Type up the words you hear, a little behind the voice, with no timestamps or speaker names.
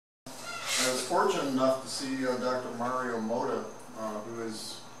fortunate enough to see Dr. Mario Moda, who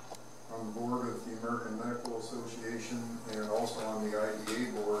is on the board of the American Medical Association and also on the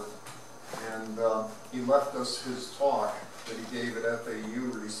IDA board. And he left us his talk that he gave at FAU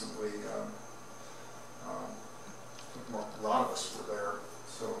recently. A lot of us were there.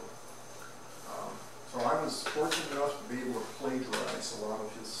 So I was fortunate enough to be able to plagiarize a lot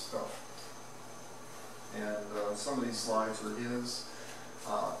of his stuff. And some of these slides are his.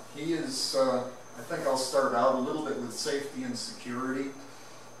 He is, I think I'll start out a little bit with safety and security.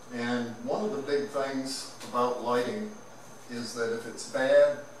 And one of the big things about lighting is that if it's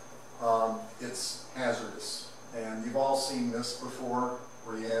bad, it's hazardous. And you've all seen this before,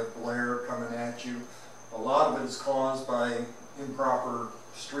 where you have glare coming at you. A lot of it is caused by improper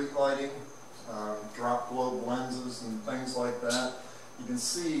street lighting, drop globe lenses and things like that. You can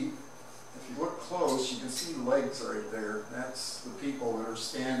see, if you look close, you can see legs right there. That's the people that are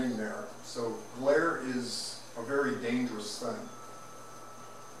standing there. So glare is a very dangerous thing.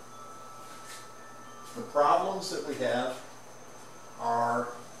 The problems that we have are,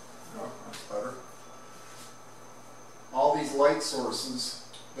 that's better, all these light sources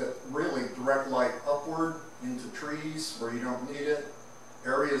that really direct light upward into trees where you don't need it,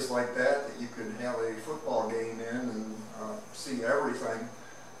 areas like that you could have a football game in and see everything.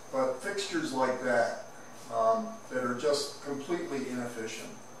 But fixtures like that that are just completely inefficient.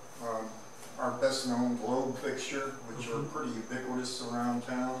 Our best known globe fixture, which are pretty ubiquitous around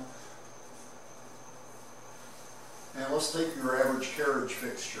town. And let's take your average carriage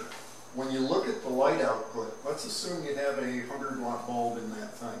fixture. When you look at the light output, let's assume you have a 100-watt bulb in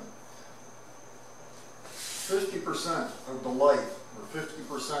that thing. 50% of the light, or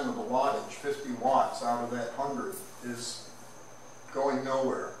 50% of the wattage, 50 watts out of that 100 is going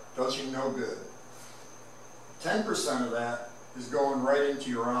nowhere, does you no good. 10% of that is going right into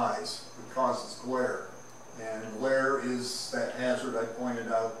your eyes. It causes glare. And glare is that hazard I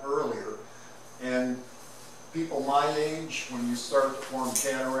pointed out earlier. And people my age, when you start to form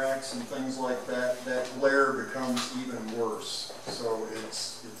cataracts and things like that, that glare becomes even worse. So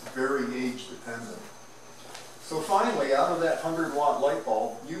it's very age dependent. So finally, out of that 100-watt light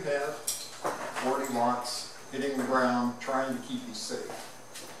bulb, you have 40 watts hitting the ground trying to keep you safe.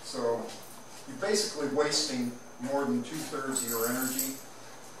 So you're basically wasting more than 2/3 of your energy.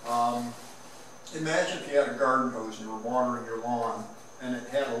 Imagine if you had a garden hose and you were watering your lawn and it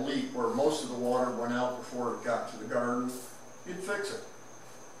had a leak where most of the water went out before it got to the garden. You'd fix it.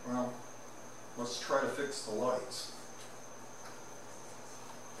 Well, let's try to fix the lights.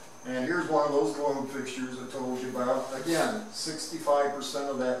 And here's one of those globe fixtures I told you about. Again, 65%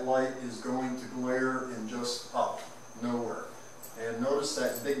 of that light is going to glare and just up, nowhere. And notice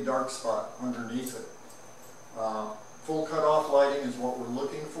that big dark spot underneath it. Full cutoff lighting is what we're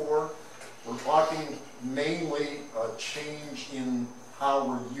looking for. We're talking mainly a change in how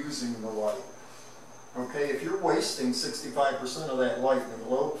we're using the light. Okay, if you're wasting 65% of that light in a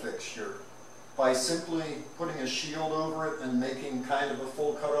globe fixture, by simply putting a shield over it and making kind of a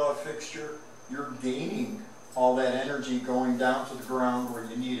full cutoff fixture, you're gaining all that energy going down to the ground where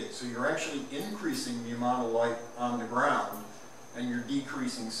you need it. So you're actually increasing the amount of light on the ground and you're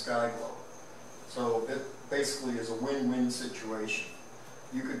decreasing sky glow. So it basically is a win-win situation.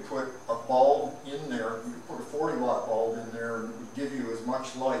 You could put a bulb in there, you could put a 40-watt bulb in there and it would give you as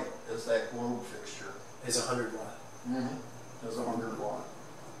much light as that globe fixture. As a 100-watt. Mm-hmm. As a 100-watt.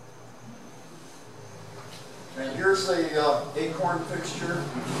 And here's a acorn fixture,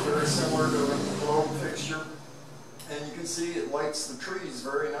 which is very similar to a globe fixture. And you can see it lights the trees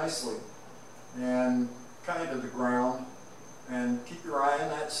very nicely and kind of the ground. And keep your eye on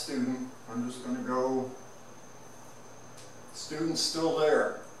that student. I'm just going to go. Student's still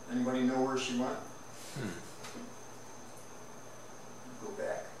there. Anybody know where she went? Go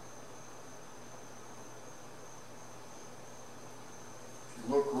back. If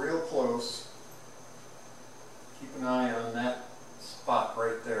you look real close, keep an eye on that spot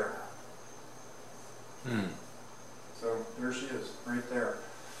right there. So there she is, right there.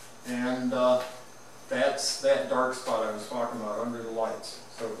 And that's that dark spot I was talking about under the lights.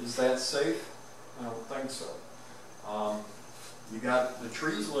 So is that safe? I don't think so. You got the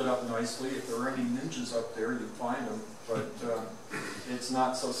trees lit up nicely. If there are any ninjas up there, you'd find them. But it's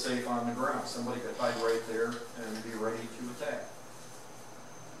not so safe on the ground. Somebody could hide right there and be ready to attack.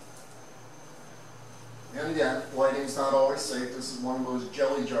 And again, lighting's not always safe. This is one of those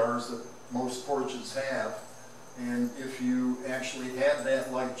jelly jars that most porches have. And if you actually had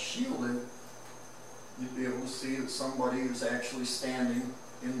that light shielded, you'd be able to see that somebody is actually standing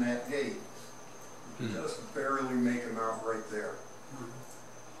in that gate. You can just barely make them out right there.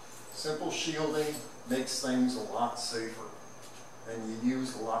 Simple shielding makes things a lot safer, and you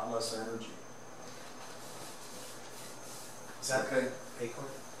use a lot less energy. Is that okay? Acorn?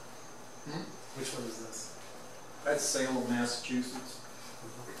 Which one is this? That's Salem, Massachusetts.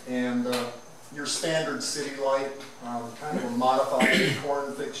 And your standard city light, kind of a modified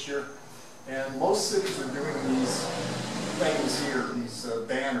Acorn fixture. And most cities are doing these things here, these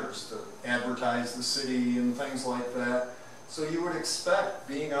banners to advertise the city and things like that. So you would expect,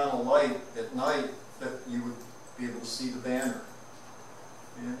 being on a light at night, that you would be able to see the banner.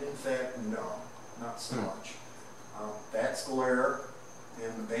 And in fact, no, not so much. That's glare,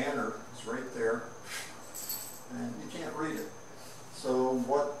 and the banner is right there, and you can't read it. So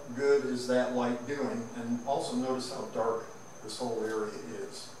what good is that light doing? And also notice how dark this whole area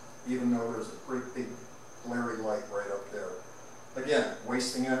is, even though there's a great big glary light right up there. Again,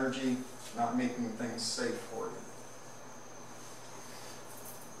 wasting energy, not making things safe for you.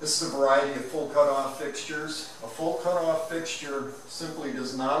 This is a variety of full cutoff fixtures. A full cutoff fixture simply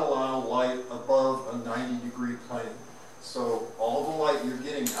does not allow light above a 90-degree plane. So all the light you're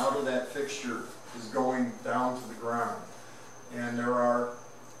getting out of that fixture is going down to the ground. And there are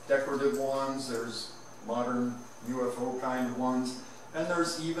decorative ones, there's modern UFO kind of ones, and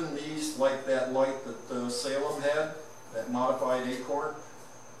there's even these, like that light that Salem had, that modified Acorn.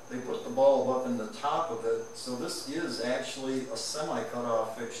 They put the bulb up in the top of it, so this is actually a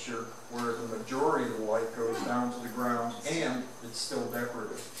semi-cutoff fixture where the majority of the light goes down to the ground and it's still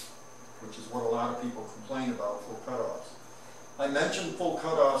decorative, which is what a lot of people complain about full cutoffs. I mentioned full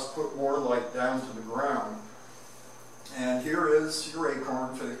cutoffs put more light down to the ground, and here is your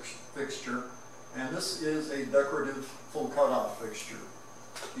Acorn fixture, and this is a decorative full cutoff fixture.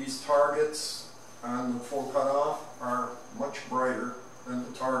 These targets on the full cutoff are much brighter than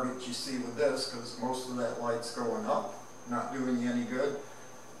the target you see with this, because most of that light's going up, not doing you any good.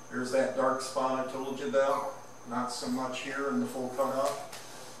 There's that dark spot I told you about, not so much here in the full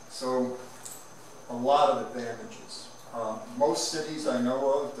cutoff. So a lot of advantages. Most cities I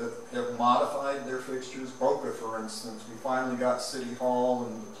know of that have modified their fixtures, Boca for instance, we finally got City Hall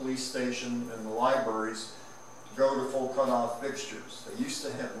and the police station and the libraries to go to full cutoff fixtures. They used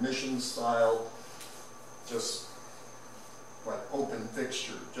to have mission style, just like open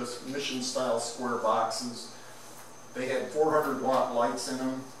fixture, just mission style square boxes. They had 400 watt lights in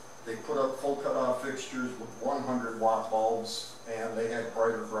them. They put up full cutoff fixtures with 100 watt bulbs, and they had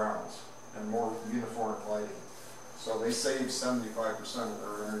brighter grounds and more uniform lighting. So they saved 75% of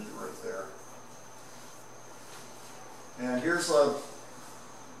their energy right there. And here's a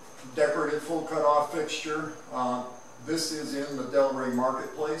decorative full cutoff fixture. This is in the Delray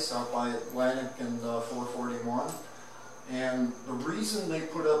Marketplace out by Atlantic and 441. And the reason they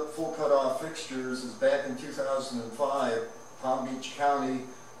put up full cutoff fixtures is back in 2005, Palm Beach County,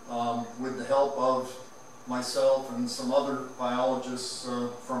 with the help of myself and some other biologists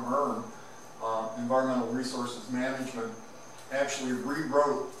from ERM, Environmental Resources Management, actually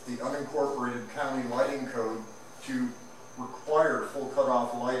rewrote the unincorporated county lighting code to require full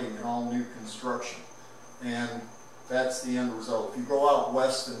cutoff lighting in all new construction. And that's the end result. If you go out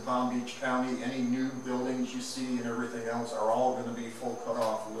west in Palm Beach County, any new buildings you see and everything else are all going to be full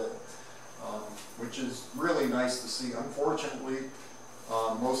cutoff lit, which is really nice to see. Unfortunately,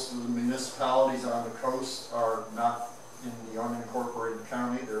 most of the municipalities on the coast are not in the unincorporated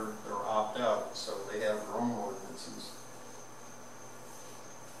county. They're opt-out, so they have their own ordinances.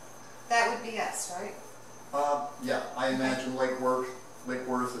 That would be us, right? Yeah, I imagine Lake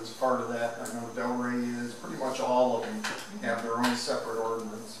Worth is part of that. I know Delray is. Pretty much all of them have their own separate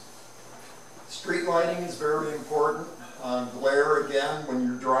ordinance. Street lighting is very important. Glare, again, when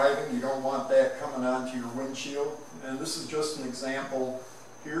you're driving, you don't want that coming onto your windshield. And this is just an example.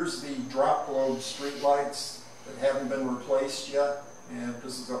 Here's the drop globe street lights that haven't been replaced yet, and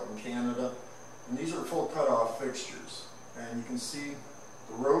this is up in Canada. And these are full cutoff fixtures. And you can see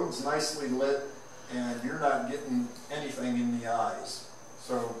the road's nicely lit, and you're not getting anything in the eyes.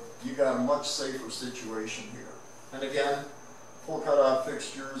 So you got a much safer situation here. And again, full cutoff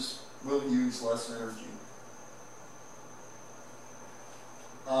fixtures will use less energy.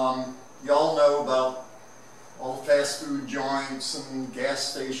 You all know about all the fast food joints and gas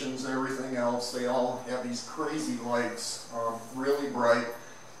stations and everything else. They all have these crazy lights, really bright,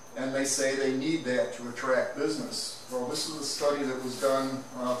 and they say they need that to attract business. Well, this is a study that was done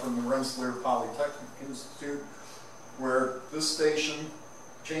from the Rensselaer Polytechnic Institute, where this station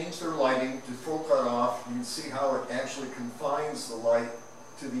changed their lighting to full cutoff. You can see how it actually confines the light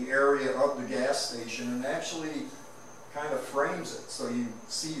to the area of the gas station and actually kind of frames it so you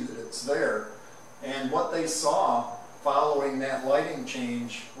see that it's there. And what they saw following that lighting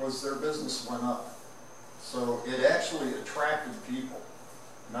change was their business went up. So it actually attracted people,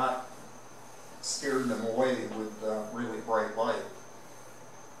 not scared them away with really bright light.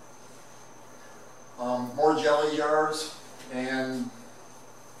 More jelly jars, and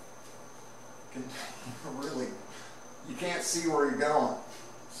really, you can't see where you're going.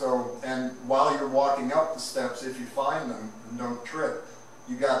 So, and while you're walking up the steps, if you find them and don't trip,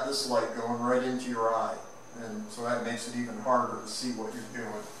 you got this light going right into your eye. And so that makes it even harder to see what you're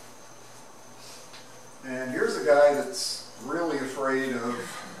doing. And here's a guy that's really afraid of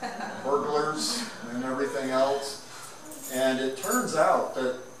burglars and everything else. And it turns out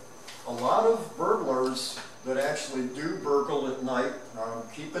that a lot of burglars that actually do burgle at night,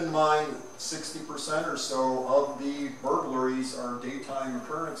 keep in mind 60% or so of the burglaries are daytime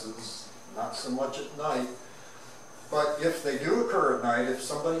occurrences, not so much at night. But if they do occur at night, if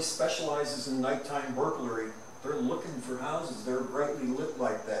somebody specializes in nighttime burglary, they're looking for houses that are brightly lit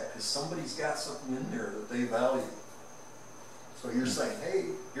like that because somebody's got something in there that they value. So you're saying, hey,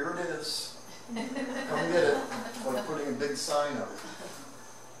 here it is. Come get it. It's like putting a big sign up.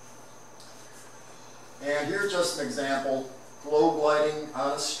 And here's just an example. Globe lighting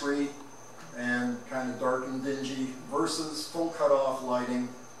on a street and kind of dark and dingy versus full cutoff lighting.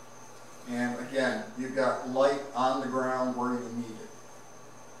 And again, you've got light on the ground where you need it.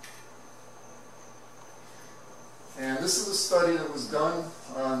 And this is a study that was done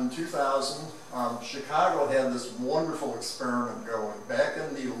in 2000. Chicago had this wonderful experiment going. Back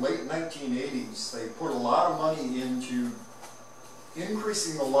in the late 1980s, they put a lot of money into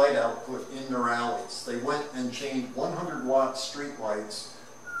increasing the light output in their alleys. They went and changed 100-watt street lights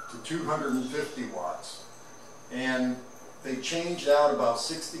to 250 watts. And they changed out about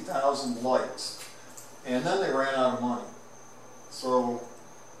 60,000 lights. And then they ran out of money. So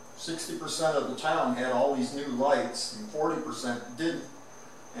 60% of the town had all these new lights and 40% didn't.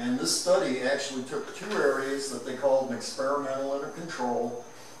 And this study actually took two areas that they called an experimental and a control.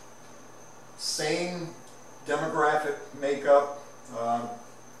 Same demographic makeup,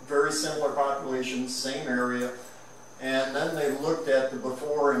 very similar populations, same area. And then they looked at the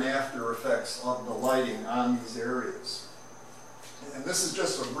before and after effects of the lighting on these areas. And this is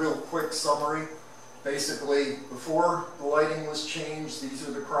just a real quick summary. Basically, before the lighting was changed, these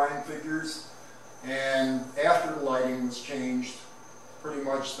are the crime figures. And after the lighting was changed, pretty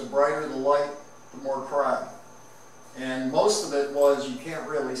much the brighter the light, the more crime. And most of it was, you can't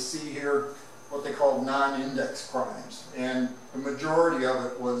really see here, what they call non-index crimes. And the majority of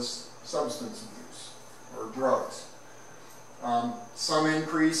it was substance abuse or drugs. Some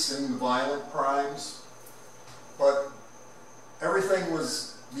increase in the violent crimes, but everything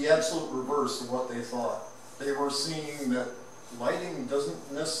was the absolute reverse of what they thought. They were seeing that lighting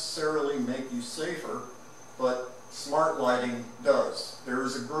doesn't necessarily make you safer, but smart lighting does. There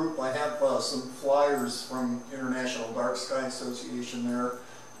is a group, I have some flyers from International Dark Sky Association there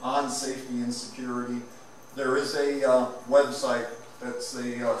on safety and security. There is a website that's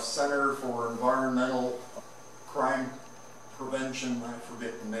a Center for Environmental Crime Prevention, I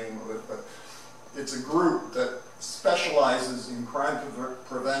forget the name of it, but it's a group that specializes in crime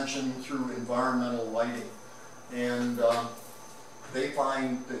prevention through environmental lighting. And they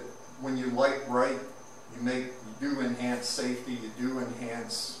find that when you light bright, you do enhance safety, you do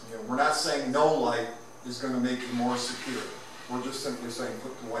enhance, we're not saying no light is going to make you more secure. We're just simply saying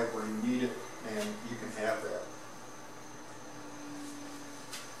put the light where you need it and you can have that.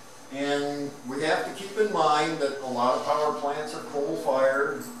 And we have to keep in mind that a lot of power plants are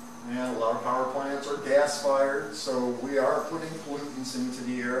coal-fired and a lot of power plants are gas-fired, so we are putting pollutants into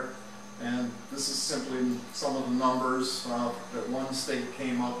the air. And this is simply some of the numbers that one state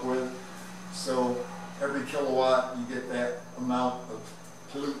came up with. So every kilowatt, you get that amount of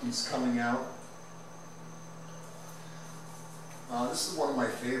pollutants coming out. This is one of my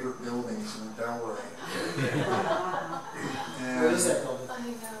favorite buildings in Delray. Where is that building? I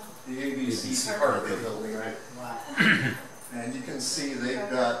know. The ABC part of the building, right? Wow. And you can see they've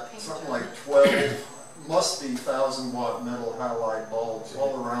got something like 12, must be 1,000-watt metal halide bulbs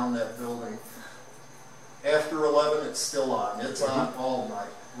all around that building. After 11, it's still on. It's on all night.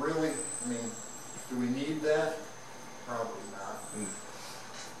 Really? I mean, do we need that? Probably not.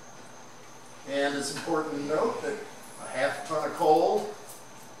 And it's important to note that a half ton of coal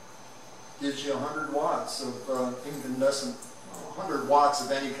gives you 100 watts of incandescent, 100 watts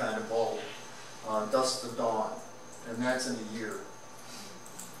of any kind of bulb, dusk to dawn, and that's in a year.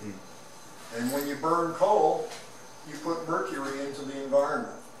 And when you burn coal, you put mercury into the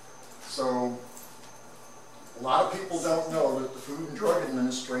environment. So a lot of people don't know that the Food and Drug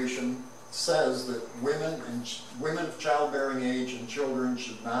Administration says that women of childbearing age and children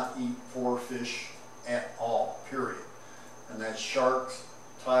should not eat 4 fish at all, period. And that's sharks,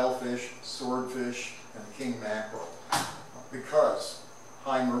 tilefish, swordfish, and king mackerel, because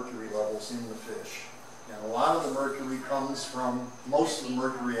high mercury levels in the fish. And a lot of the mercury comes from, most of the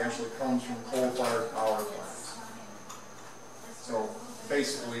mercury actually comes from coal-fired power plants. So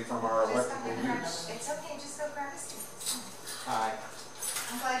basically from our electrical use. It's okay, just go grab a seat. Hi.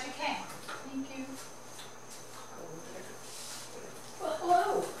 I'm glad you came. Thank you. Well,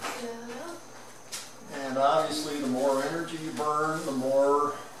 hello. And obviously the more energy you burn, the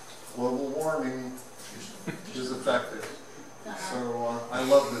more global warming is affected. So I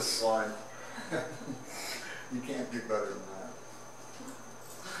love this slide. You can't do better than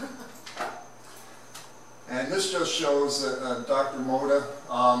that. And this just shows that Dr. Moda,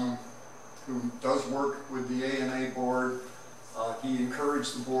 who does work with the ANA board, he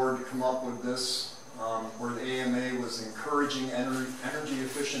encouraged the board to come up with this, where the AMA was encouraging energy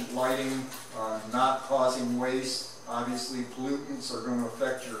efficient lighting, not causing waste. Obviously pollutants are going to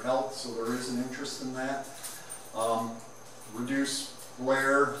affect your health, so there is an interest in that. Reduce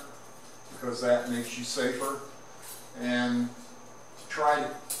glare, because that makes you safer. And try to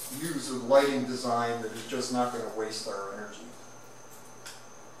use a lighting design that is just not going to waste our energy.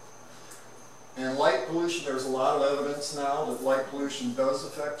 And light pollution, there's a lot of evidence now that light pollution does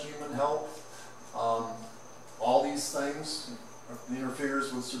affect human health. All these things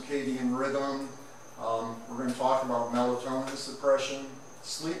interferes with circadian rhythm. We're going to talk about melatonin suppression,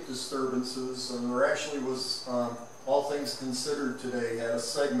 sleep disturbances, and there actually was, All Things Considered today had a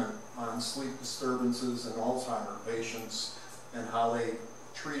segment on sleep disturbances in Alzheimer's patients and how they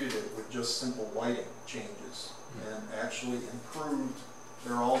treated it with just simple lighting changes and actually improved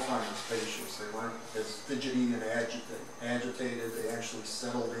their Alzheimer's patients. They weren't as fidgety and agitated. They actually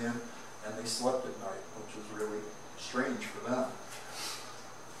settled in and they slept at night, which was really strange for them.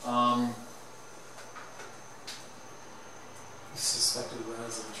 Suspected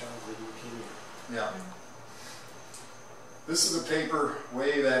rise of childhood leukemia. Yeah. This is a paper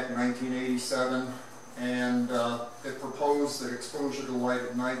way back in 1987, and it proposed that exposure to light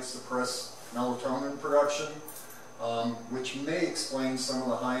at night suppressed melatonin production, which may explain some of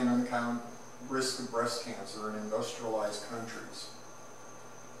the high and uncounted risk of breast cancer in industrialized countries.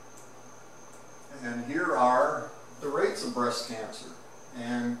 And here are the rates of breast cancer.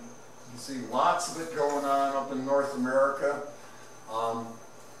 And you see lots of it going on up in North America,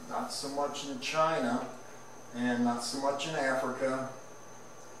 not so much in China, and not so much in Africa.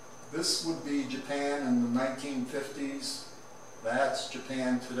 This would be Japan in the 1950s. That's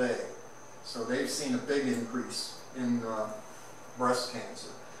Japan today. So they've seen a big increase in breast cancer.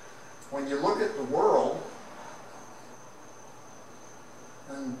 When you look at the world,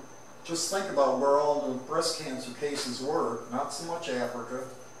 and just think about where all the breast cancer cases were, not so much Africa,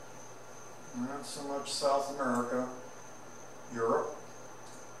 not so much South America, Europe,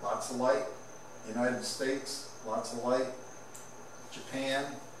 lots of light, United States, lots of light, Japan,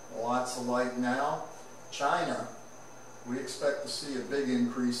 lots of light now. China, we expect to see a big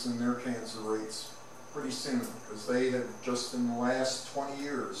increase in their cancer rates pretty soon, because they have just in the last 20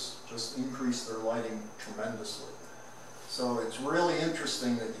 years just increased their lighting tremendously. So it's really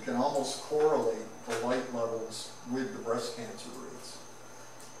interesting that you can almost correlate the light levels with the breast cancer rates.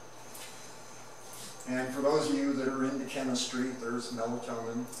 And for those of you that are into chemistry, there's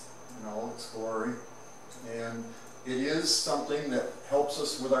melatonin in all its glory. And it is something that helps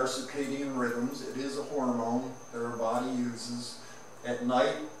us with our circadian rhythms. It is a hormone that our body uses. At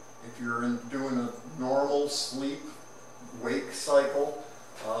night, if you're doing a normal sleep-wake cycle,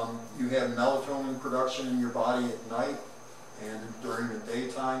 you have melatonin production in your body at night, and during the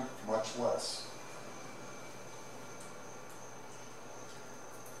daytime, much less.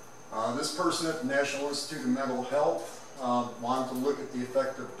 This person at the National Institute of Mental Health wanted to look at the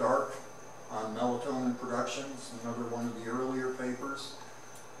effect of dark on melatonin production. It's another one of the earlier papers.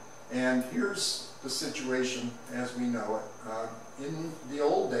 And here's the situation as we know it. In the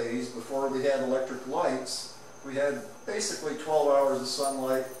old days, before we had electric lights, we had basically 12 hours of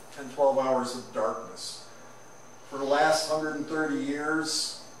sunlight and 12 hours of darkness. For the last 130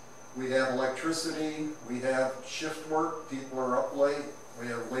 years, we have electricity, we have shift work, people are up late, we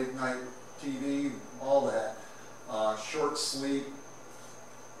have late night TV, all that, short sleep,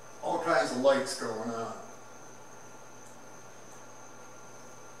 all kinds of lights going on.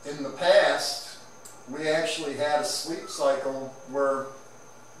 In the past, we actually had a sleep cycle where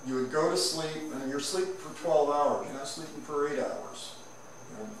you would go to sleep and you're sleeping for 12 hours. You're not sleeping for 8 hours.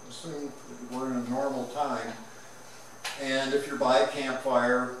 You know, assume we're in a normal time. And if you're by a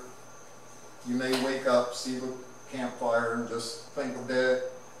campfire, you may wake up, see the campfire, and just think a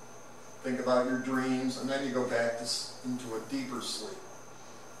bit, think about your dreams, and then you go back into a deeper sleep.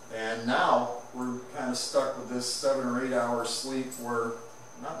 And now we're kind of stuck with this 7 or 8 hour sleep where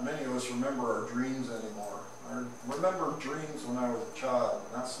not many of us remember our dreams anymore. I remember dreams when I was a child,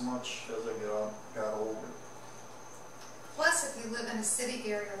 not so much as I got older. Plus, if you live in a city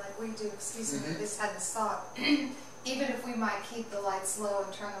area like we do, excuse me, I just had this thought, even if we might keep the lights low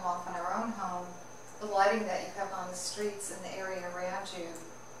and turn them off in our own home, the lighting that you have on the streets and the area around you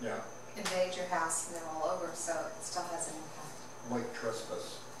invade your house and they're all over, so it still has an impact. Like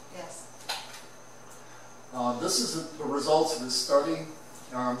trespass. Yes. This is the results of this study.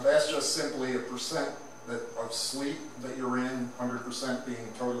 That's just simply a percent of sleep that you're in, 100%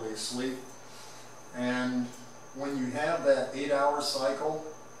 being totally asleep. And when you have that 8 hour cycle,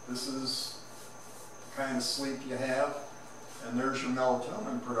 this is the kind of sleep you have, and there's your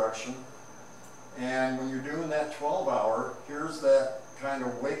melatonin production. And when you're doing that 12 hour, here's that kind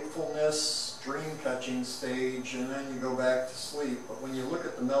of wakefulness, dream catching stage, and then you go back to sleep. But when you look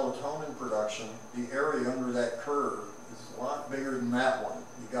at the melatonin production, the area under that curve is a lot bigger than that one.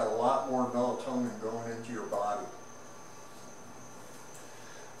 You got a lot more melatonin going into your body.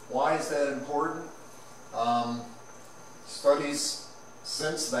 Why is that important? Studies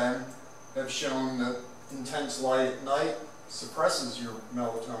since then have shown that intense light at night suppresses your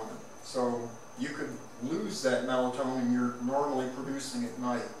melatonin. So you could lose that melatonin you're normally producing at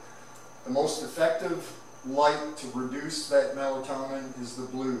night. The most effective light to reduce that melatonin is the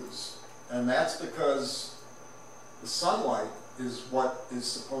blues. And that's because the sunlight is what is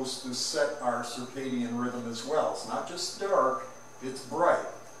supposed to set our circadian rhythm as well. It's not just dark, it's bright.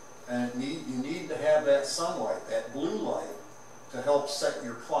 And you need to have that sunlight, that blue light, to help set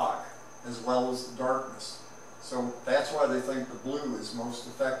your clock as well as the darkness. So that's why they think the blue is most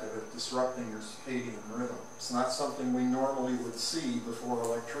effective at disrupting your circadian rhythm. It's not something we normally would see before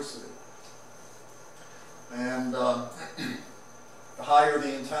electricity. And the higher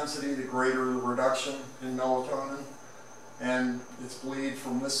the intensity, the greater the reduction in melatonin. And it's believed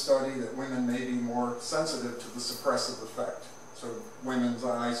from this study that women may be more sensitive to the suppressive effect. So women's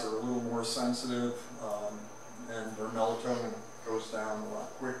eyes are a little more sensitive, and their melatonin goes down a lot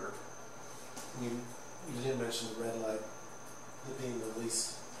quicker. You did mention the red light being the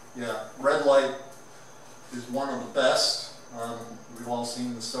least. Yeah, red light is one of the best. We've all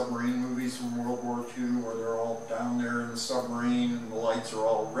seen the submarine movies from World War II where they're all down there in the submarine and the lights are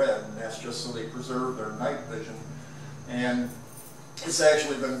all red, and that's just so they preserve their night vision. And it's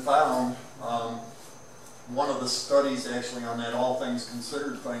actually been found, one of the studies actually on that all things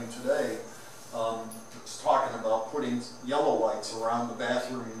considered thing today, it's talking about putting yellow lights around the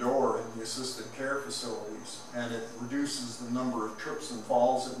bathroom door in the assisted care facilities, and it reduces the number of trips and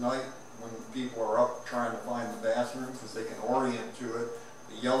falls at night when people are up trying to find the bathroom because they can orient to it.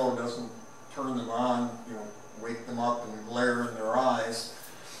 The yellow doesn't turn them on, wake them up and glare in their eyes.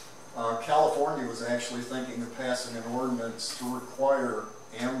 California was actually thinking of passing an ordinance to require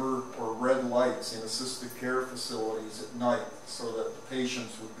amber or red lights in assisted care facilities at night so that the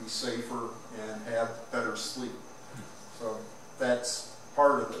patients would be safer and have better sleep. So that's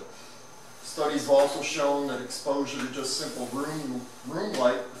part of it. Studies have also shown that exposure to just simple room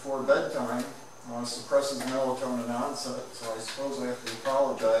light before bedtime suppresses melatonin onset, so I suppose I have to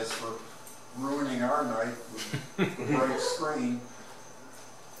apologize for ruining our night with the bright screen.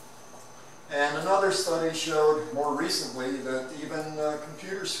 And another study showed more recently that even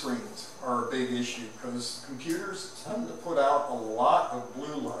computer screens are a big issue because computers tend to put out a lot of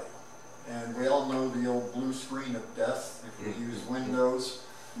blue light. And we all know the old blue screen of death if you use Windows.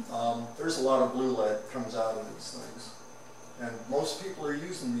 There's a lot of blue light that comes out of these things. And most people are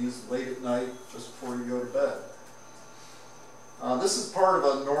using these late at night just before you go to bed. This is part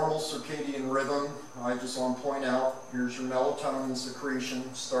of a normal circadian rhythm. I just want to point out, here's your melatonin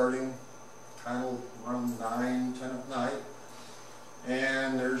secretion starting kind of around 9, 10 at night.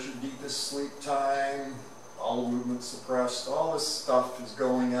 And there's your deepest sleep time, all movement suppressed. All this stuff is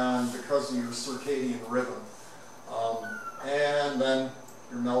going on because of your circadian rhythm. And then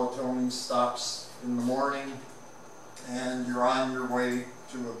your melatonin stops in the morning and you're on your way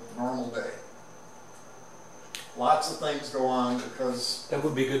to a normal day. Lots of things go on because... That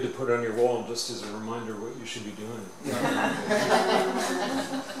would be good to put on your wall just as a reminder what you should be doing. Yeah.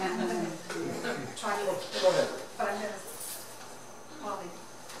 Try to Go ahead. but I'm going to probably.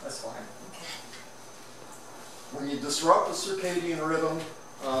 That's fine. Okay. When you disrupt the circadian rhythm,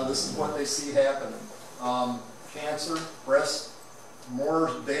 this is what they see happening. Cancer, breast,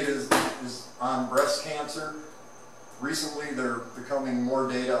 more data is on breast cancer. Recently, they're becoming more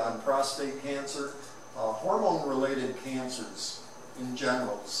data on prostate cancer. Hormone-related cancers in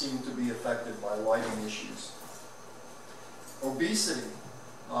general seem to be affected by lighting issues. Obesity.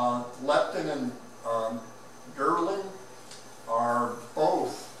 Leptin and ghrelin are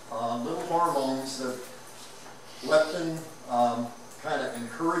both little hormones that leptin kind of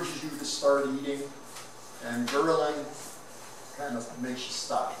encourages you to start eating, and ghrelin kind of makes you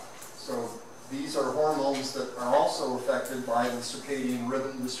stop. So these are hormones that are also affected by the circadian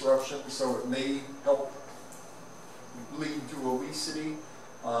rhythm disruption, so it may help lead to obesity.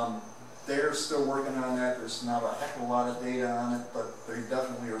 They're still working on that. There's not a heck of a lot of data on it, but they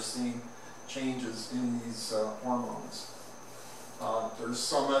definitely are seeing changes in these hormones. There's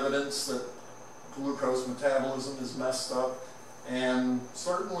some evidence that glucose metabolism is messed up, and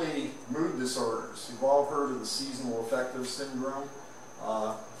certainly mood disorders. You've all heard of the seasonal affective syndrome,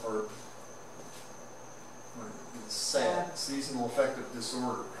 or it's SAD, seasonal affective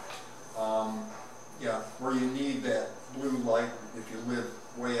disorder. Yeah, where you need that blue light if you live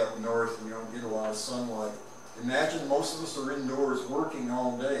way up north and you don't get a lot of sunlight. Imagine most of us are indoors working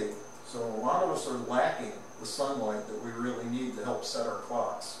all day, so a lot of us are lacking the sunlight that we really need to help set our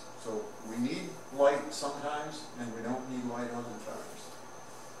clocks. So we need light sometimes, and we don't need light other times.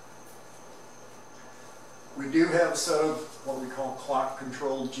 We do have a set of what we call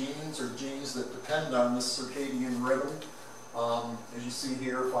clock-controlled genes, or genes that depend on this circadian rhythm. As you see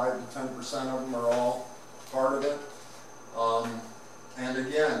here, 5 to 10% of them are all part of it. And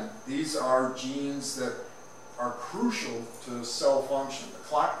again, these are genes that are crucial to cell function. The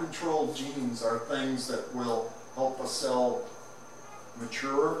clock-controlled genes are things that will help a cell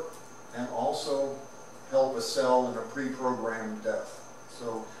mature and also help a cell in a pre-programmed death.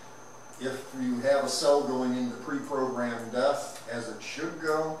 So if you have a cell going into pre-programmed death, as it should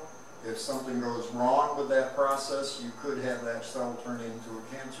go, if something goes wrong with that process, you could have that cell turn into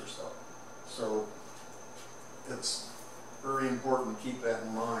a cancer cell. So it's very important to keep that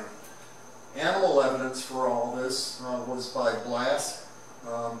in mind. Animal evidence for all this was by Blass,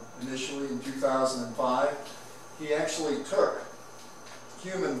 initially in 2005. He actually took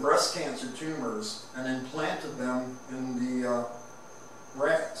human breast cancer tumors and implanted them in the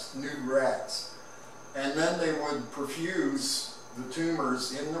rats, nude rats. And then they would perfuse the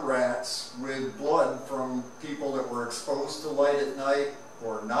tumors in the rats with blood from people that were exposed to light at night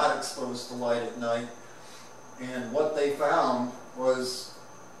or not exposed to light at night. And what they found was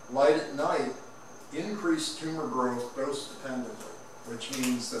light at night increased tumor growth dose dependently, which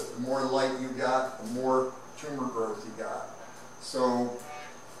means that the more light you got, the more tumor growth you got. So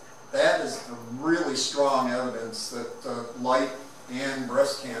that is really strong evidence that light and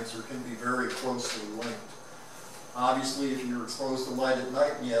breast cancer can be very closely linked. Obviously, if you're exposed to light at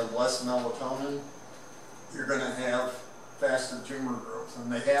night and you have less melatonin, you're going to have faster tumor growth.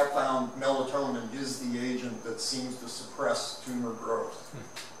 And they have found melatonin is the agent that seems to suppress tumor growth.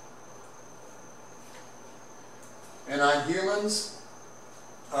 And on humans,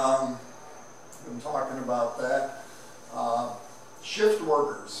 I've been talking about that. Shift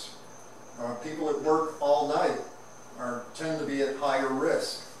workers, people that work all night, tend to be at higher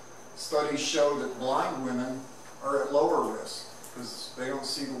risk. Studies show that blind women are at lower risk because they don't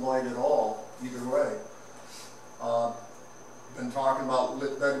see the light at all either way. Been talking about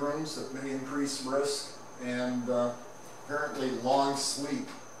lit bedrooms that may increase risk, and apparently long sleep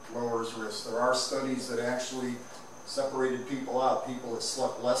lowers risk. There are studies that actually separated people out, people that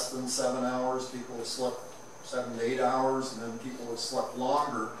slept less than 7 hours, people that slept 7 to 8 hours, and then people that slept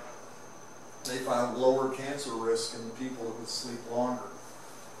longer. They found lower cancer risk in the people that would sleep longer.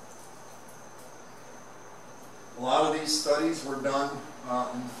 A lot of these studies were done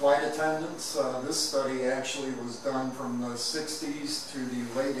in flight attendants. This study actually was done from the 60s to the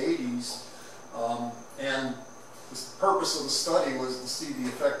late 80s. And the purpose of the study was to see the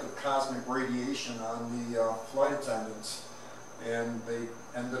effect of cosmic radiation on the flight attendants. And they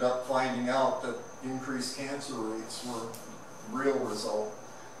ended up finding out that increased cancer rates were a real result.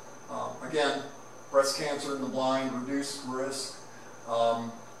 Again, breast cancer in the blind, reduced risk.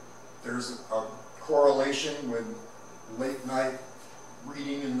 There's a correlation with late night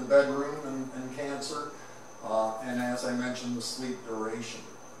reading in the bedroom and cancer. And as I mentioned, the sleep duration.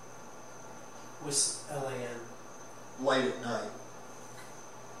 What's LAN? Light at night.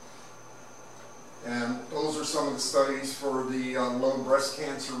 And those are some of the studies for the low breast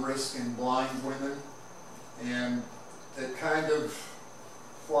cancer risk in blind women. And it kind of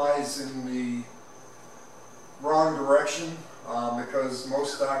flies in the wrong direction because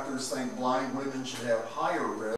most doctors think blind women should have higher risk.